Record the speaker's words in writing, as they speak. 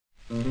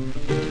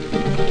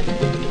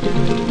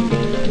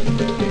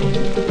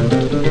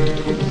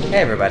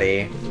Hey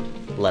everybody,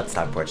 let's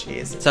talk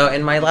Portuguese. So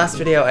in my last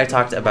video I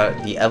talked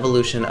about the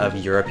evolution of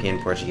European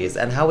Portuguese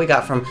and how we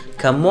got from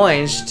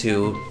Camões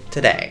to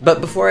today.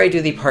 But before I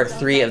do the part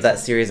 3 of that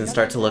series and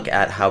start to look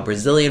at how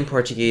Brazilian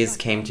Portuguese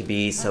came to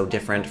be so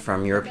different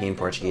from European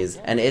Portuguese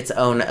and its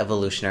own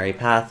evolutionary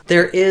path,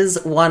 there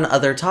is one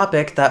other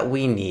topic that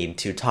we need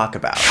to talk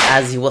about.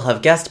 As you will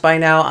have guessed by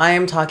now, I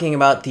am talking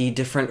about the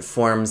different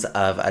forms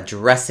of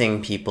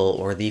addressing people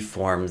or the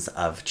forms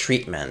of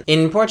treatment.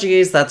 In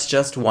Portuguese, that's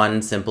just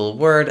one simple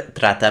word,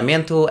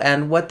 tratamento,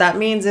 and what that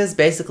means is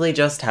basically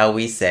just how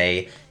we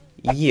say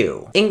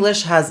you.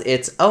 English has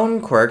its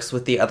own quirks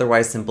with the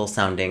otherwise simple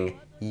sounding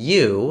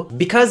you.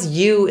 Because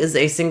you is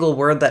a single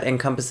word that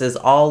encompasses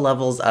all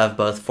levels of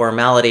both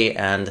formality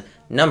and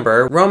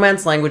number,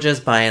 Romance languages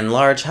by and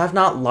large have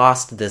not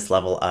lost this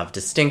level of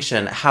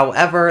distinction.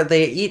 However,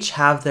 they each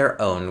have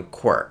their own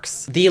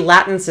quirks. The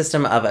Latin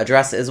system of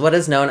address is what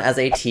is known as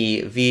a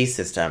TV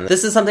system.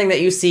 This is something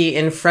that you see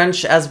in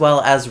French as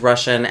well as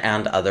Russian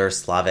and other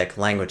Slavic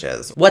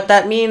languages. What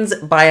that means,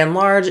 by and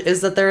large,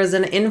 is that there is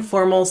an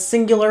informal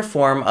singular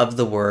form of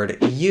the word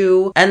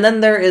you, and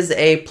then there is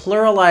a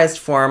pluralized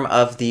form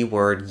of the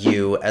word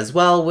you as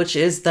well, which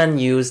is then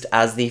used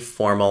as the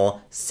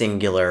formal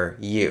singular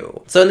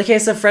you. So in the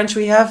case of French,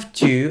 we have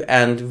tu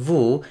and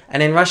vous,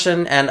 and in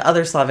Russian and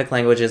other Slavic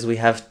languages, we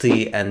have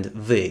ty and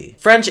vy.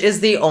 French is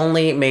the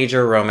only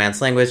major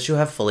Romance language to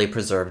have fully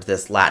preserved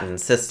this Latin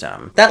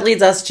system. That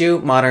leads us to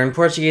modern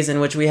Portuguese, in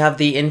which we have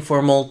the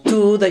informal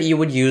tu that you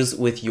would use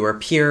with your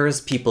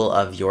peers, people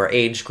of your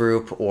age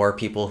group, or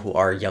people who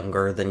are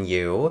younger than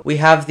you. We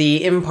have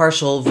the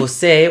impartial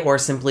VOCê, or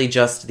simply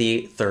just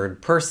the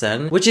third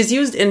person, which is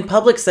used in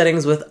public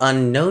settings with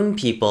unknown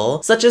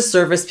people, such as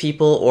service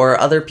people or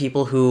other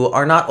people who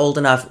are not old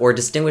enough or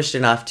distinguished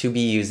enough to be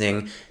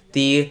using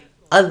the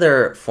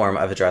other form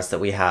of address that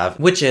we have,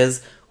 which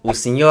is o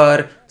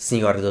senhor,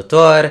 senhor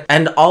doutor,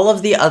 and all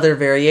of the other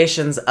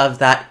variations of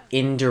that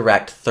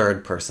indirect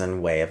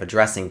third-person way of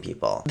addressing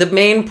people. The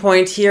main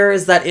point here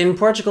is that in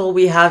Portugal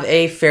we have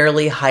a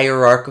fairly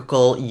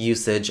hierarchical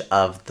usage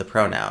of the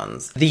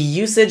pronouns. The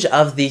usage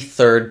of the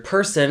third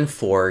person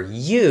for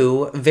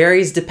you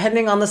varies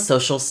depending on the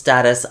social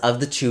status of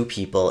the two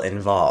people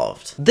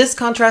involved. This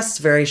contrasts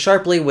very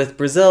sharply with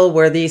Brazil,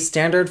 where the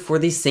standard for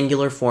the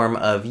singular form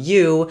of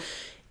you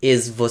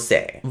is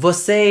VOCê.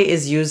 VOCê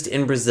is used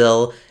in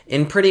Brazil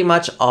in pretty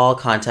much all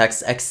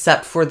contexts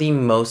except for the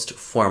most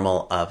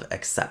formal of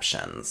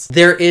exceptions.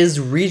 There is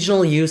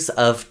regional use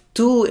of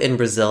tu in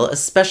Brazil,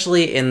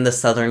 especially in the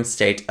southern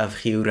state of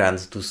Rio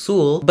Grande do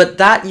Sul, but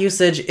that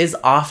usage is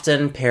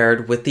often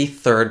paired with the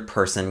third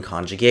person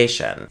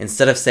conjugation.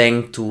 Instead of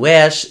saying tu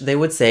és, they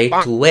would say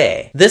tu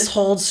é. This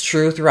holds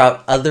true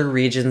throughout other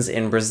regions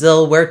in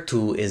Brazil where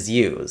tu is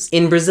used.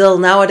 In Brazil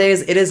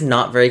nowadays, it is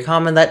not very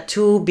common that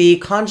tu be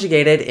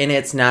conjugated in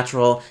its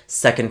natural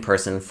second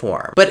person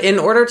form. But in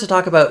order to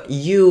talk about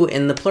you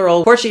in the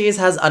plural, Portuguese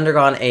has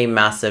undergone a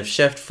massive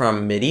shift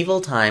from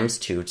medieval times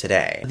to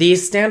today. The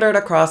standard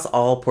across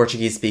all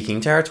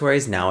Portuguese-speaking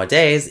territories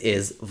nowadays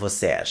is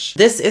vocês.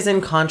 This is in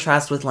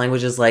contrast with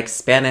languages like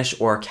Spanish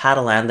or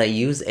Catalan that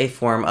use a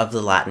form of the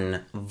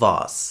Latin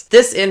vós.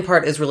 This in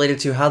part is related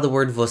to how the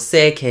word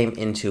você came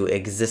into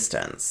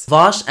existence.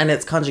 Vós and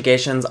its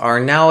conjugations are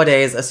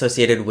nowadays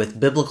associated with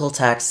biblical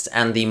texts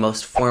and the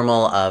most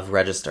formal of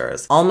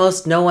registers.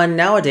 Almost no one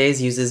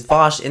nowadays uses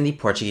vós in the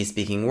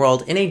Portuguese-speaking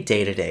world in a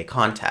day-to-day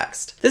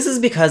context. This is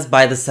because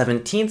by the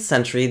 17th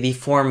century, the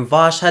form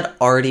vós had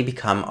already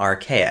become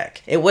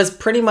archaic. It was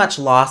pretty much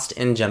lost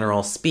in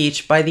general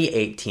speech by the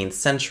 18th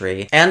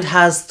century, and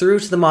has through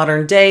to the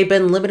modern day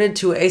been limited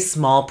to a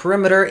small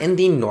perimeter in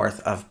the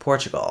north of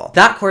Portugal.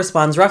 That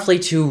corresponds roughly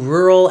to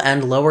rural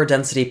and lower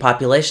density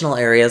populational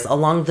areas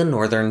along the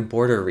northern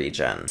border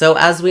region. So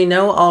as we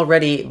know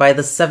already, by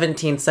the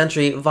 17th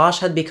century, vós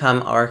had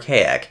become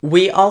archaic.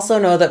 We also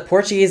know that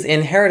Portuguese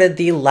inherited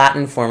the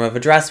Latin form of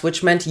address,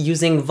 which meant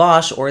using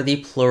vós, or the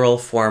plural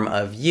form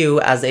of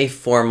you, as a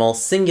formal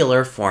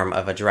singular form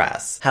of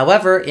address.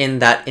 However, in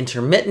that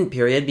intermittent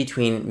period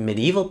between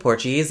medieval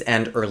Portuguese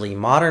and early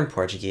modern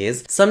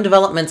Portuguese, some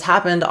developments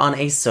happened on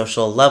a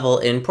social level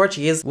in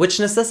Portuguese, which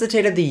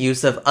necessitated the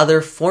use of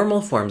other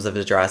formal forms of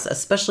address,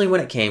 especially when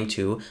it came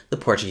to the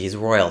Portuguese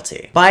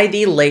royalty. By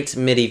the late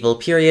medieval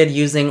period,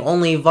 using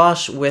only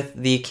vós with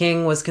the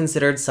king was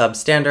considered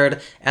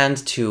substandard and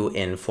too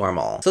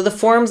informal. So the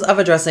forms of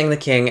addressing the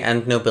king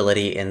and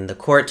nobility in the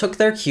court took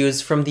their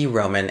cues from the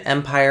Roman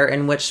Empire,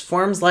 in which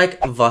forms like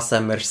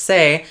vossa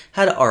mercê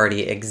had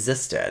already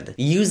existed,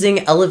 using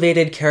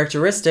elevated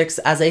characteristics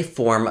as a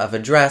form of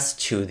address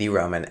to the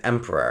Roman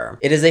emperor.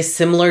 It is a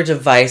similar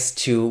device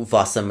to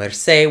vossa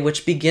mercê,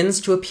 which begins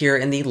to appear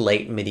in the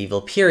late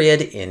medieval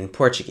period in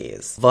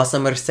Portuguese. Vossa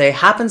mercê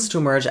happens to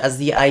emerge as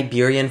the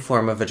Iberian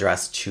form of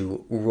address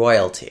to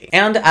royalty.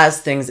 And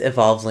as things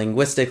evolve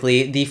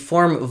linguistically, the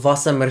form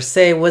vossa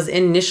mercê was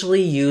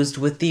initially used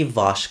with the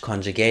vós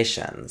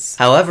conjugations.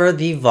 However,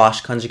 the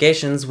vós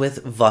conjugations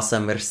with vossa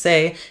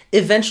mercê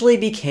eventually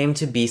became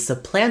to be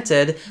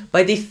supplanted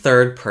by the third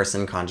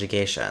third-person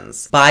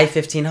conjugations. By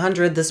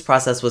 1500, this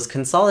process was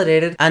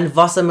consolidated, and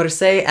Vossa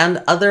Mercê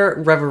and other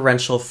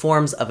reverential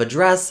forms of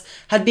address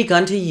had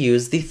begun to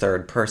use the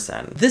third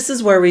person. This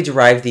is where we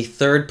derive the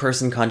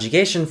third-person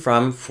conjugation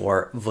from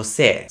for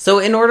VOCê. So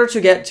in order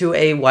to get to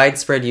a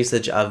widespread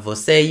usage of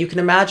VOCê, you can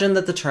imagine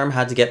that the term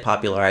had to get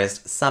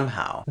popularized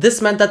somehow.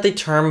 This meant that the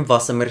term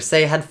Vossa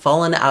Mercê had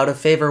fallen out of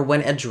favor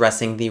when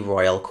addressing the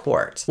royal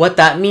court. What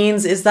that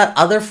means is that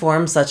other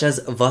forms such as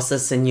Vossa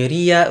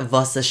Senhoria,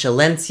 Vossa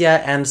Excelência,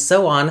 and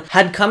so on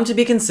had come to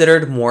be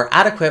considered more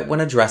adequate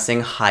when addressing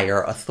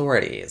higher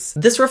authorities.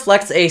 This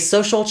reflects a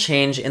social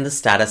change in the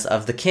status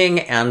of the king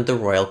and the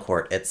royal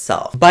court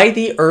itself. By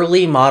the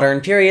early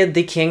modern period,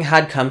 the king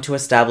had come to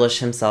establish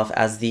himself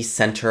as the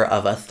center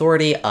of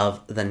authority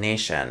of the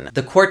nation.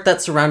 The court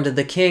that surrounded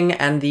the king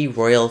and the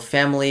royal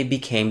family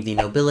became the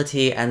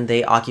nobility, and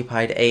they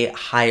occupied a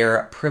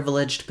higher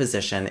privileged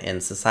position in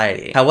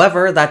society.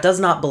 However, that does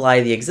not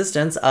belie the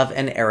existence of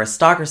an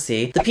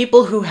aristocracy, the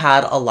people who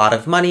had a lot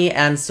of money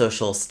and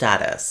social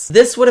status.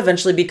 This would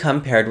eventually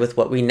become paired with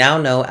what we now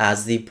know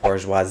as the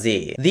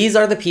bourgeoisie. These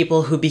are the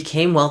people who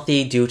became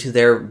wealthy due to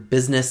their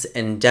business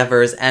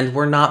endeavors and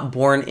were not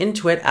born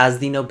into it as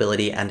the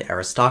nobility and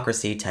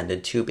aristocracy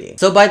tended to be.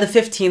 So by the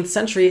 15th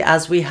century,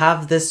 as we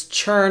have this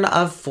churn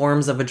of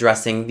forms of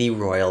addressing the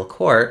royal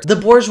court, the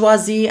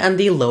bourgeoisie and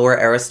the lower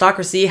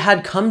aristocracy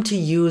had come to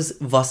use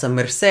Vossa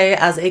Mercê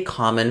as a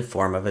common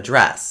form of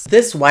address.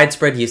 This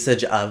widespread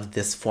usage of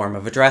this form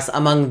of address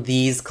among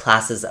these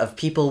classes of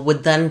people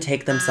would then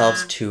take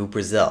themselves to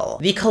Brazil.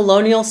 The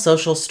colonial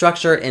social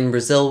structure in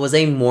Brazil was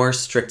a more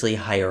strictly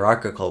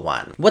hierarchical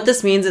one. What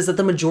this means is that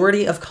the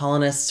majority of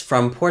colonists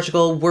from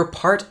Portugal were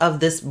part of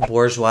this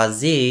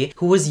bourgeoisie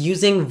who was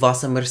using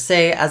Vossa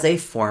Mercê as a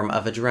form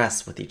of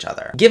address with each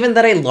other. Given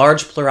that a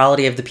large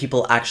plurality of the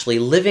people actually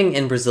living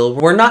in Brazil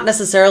were not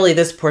necessarily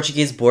this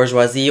Portuguese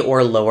bourgeoisie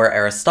or lower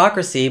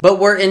aristocracy, but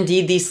were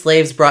indeed the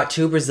slaves brought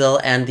to Brazil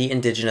and the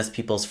indigenous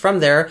peoples from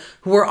there,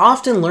 who were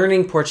often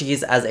learning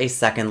Portuguese as a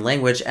second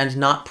language and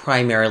not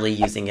primarily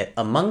using it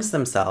amongst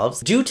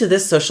themselves. Due to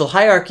this social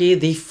hierarchy,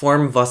 the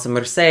form Vossa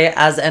Mercê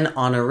as an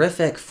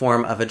honorific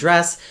form of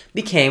address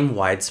became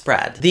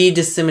widespread. The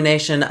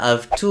dissemination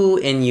of tu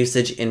in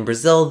usage in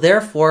Brazil,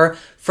 therefore,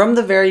 from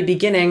the very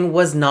beginning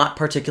was not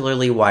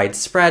particularly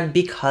widespread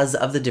because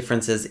of the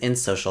differences in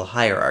social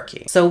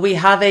hierarchy. So we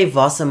have a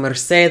Vossa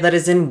Mercê that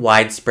is in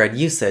widespread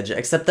usage,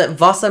 except that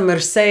Vossa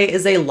Mercê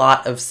is a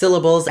lot of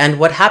syllables, and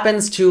what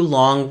happens to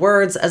long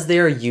words as they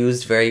are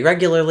used very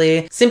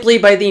regularly, simply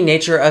by the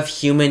nature of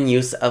human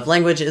use of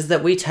language, is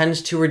that we tend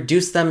to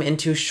reduce them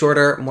into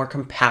shorter, more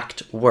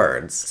compact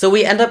words. So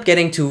we end up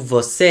getting to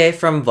VOCê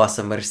from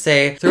Vossa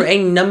Mercê through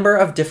a number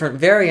of different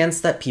variants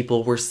that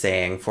people were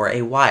saying for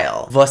a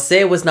while.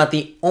 VOCê was not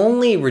the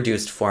only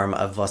reduced form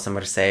of Vossa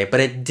Mercê, but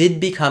it did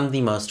become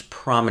the most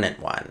prominent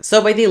one.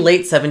 So by the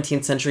late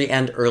 17th century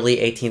and early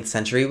 18th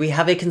century, we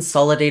have a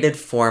consolidated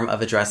form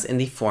of address in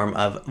the form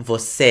of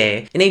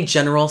VOCê in a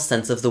general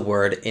sense of the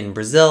word in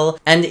Brazil,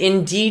 and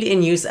indeed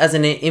in use as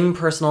an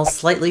impersonal,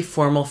 slightly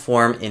formal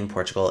form in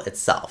Portugal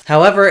itself.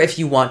 However, if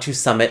you want to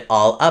sum it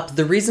all up,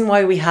 the reason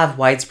why we have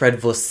widespread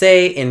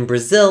VOCê in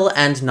Brazil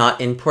and not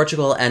in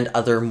Portugal and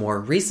other more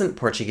recent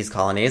Portuguese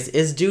colonies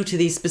is due to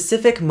the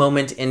specific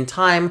moment in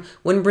time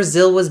when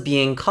Brazil was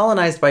being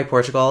colonized by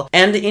Portugal,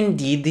 and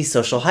indeed the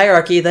social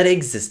hierarchy that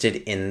existed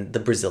in the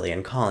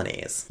Brazilian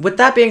colonies. With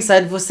that being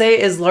said, VOCê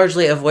is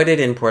largely avoided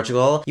in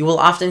Portugal. You will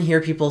often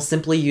hear people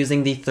simply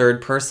using the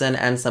third person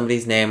and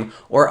somebody's name,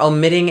 or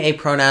omitting a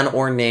pronoun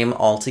or name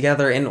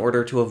altogether in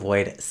order to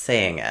avoid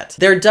saying it.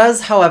 There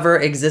does, however,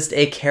 exist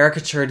a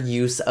caricatured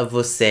use of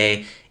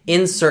VOCê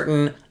in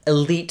certain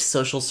elite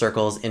social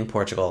circles in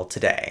Portugal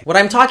today. What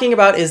I'm talking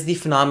about is the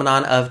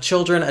phenomenon of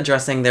children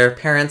addressing their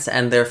parents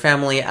and their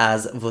family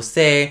as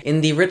VOCê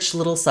in the rich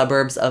little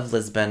suburbs of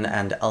Lisbon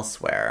and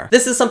elsewhere.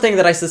 This is something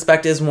that I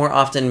suspect is more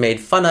often made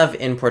fun of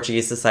in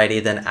Portuguese society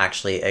than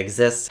actually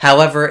exists.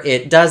 However,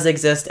 it does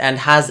exist and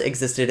has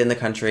existed in the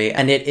country,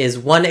 and it is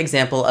one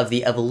example of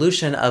the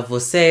evolution of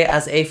VOCê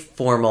as a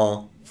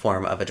formal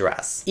form of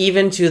address.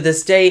 Even to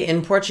this day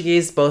in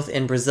Portuguese, both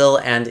in Brazil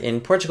and in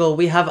Portugal,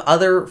 we have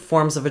other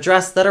forms of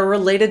address that are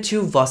related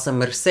to Vossa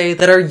Mercê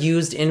that are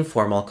used in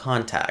formal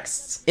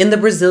contexts. In the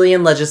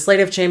Brazilian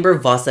legislative chamber,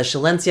 Vossa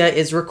Excelência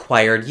is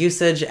required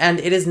usage,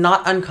 and it is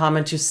not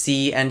uncommon to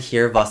see and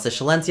hear Vossa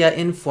Excelência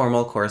in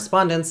formal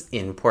correspondence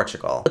in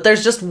Portugal. But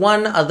there's just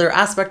one other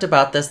aspect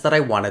about this that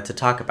I wanted to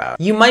talk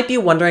about. You might be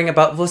wondering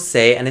about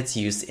VOCê and its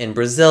use in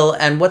Brazil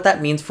and what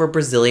that means for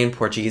Brazilian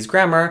Portuguese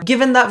grammar,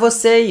 given that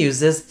VOCê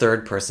uses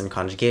third-person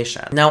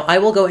conjugation. Now, I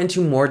will go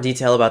into more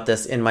detail about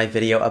this in my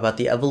video about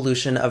the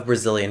evolution of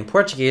Brazilian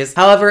Portuguese.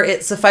 However,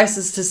 it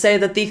suffices to say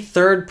that the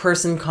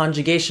third-person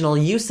conjugational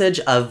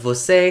usage of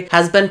VOCê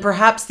has been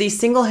perhaps the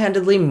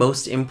single-handedly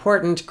most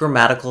important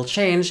grammatical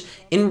change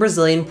in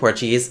Brazilian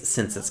Portuguese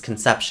since its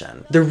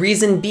conception. The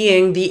reason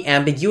being the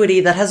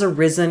ambiguity that has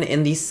arisen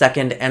in the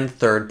second and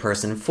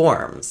third-person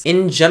forms.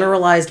 In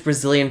generalized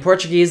Brazilian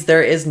Portuguese,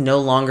 there is no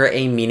longer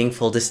a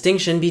meaningful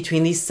distinction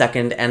between the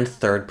second and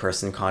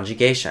third-person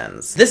conjugation.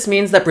 variations. This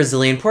means that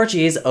Brazilian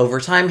Portuguese over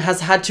time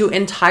has had to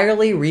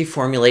entirely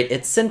reformulate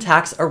its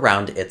syntax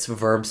around its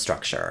verb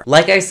structure.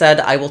 Like I said,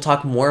 I will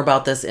talk more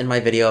about this in my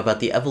video about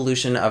the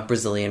evolution of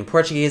Brazilian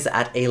Portuguese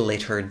at a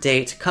later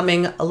date,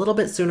 coming a little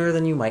bit sooner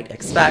than you might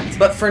expect.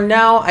 But for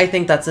now, I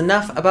think that's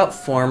enough about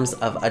forms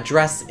of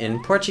address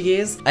in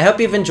Portuguese. I hope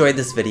you've enjoyed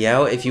this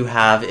video. If you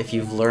have, if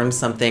you've learned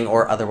something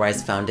or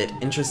otherwise found it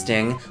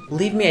interesting,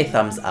 leave me a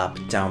thumbs up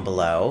down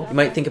below. You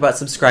might think about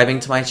subscribing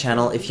to my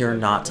channel if you're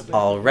not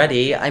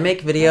already. I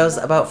make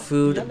videos about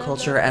food,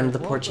 culture, and the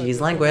Portuguese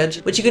language,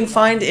 which you can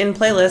find in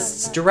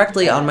playlists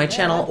directly on my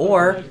channel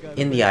or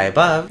in the eye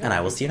above, and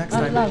I will see you next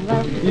time.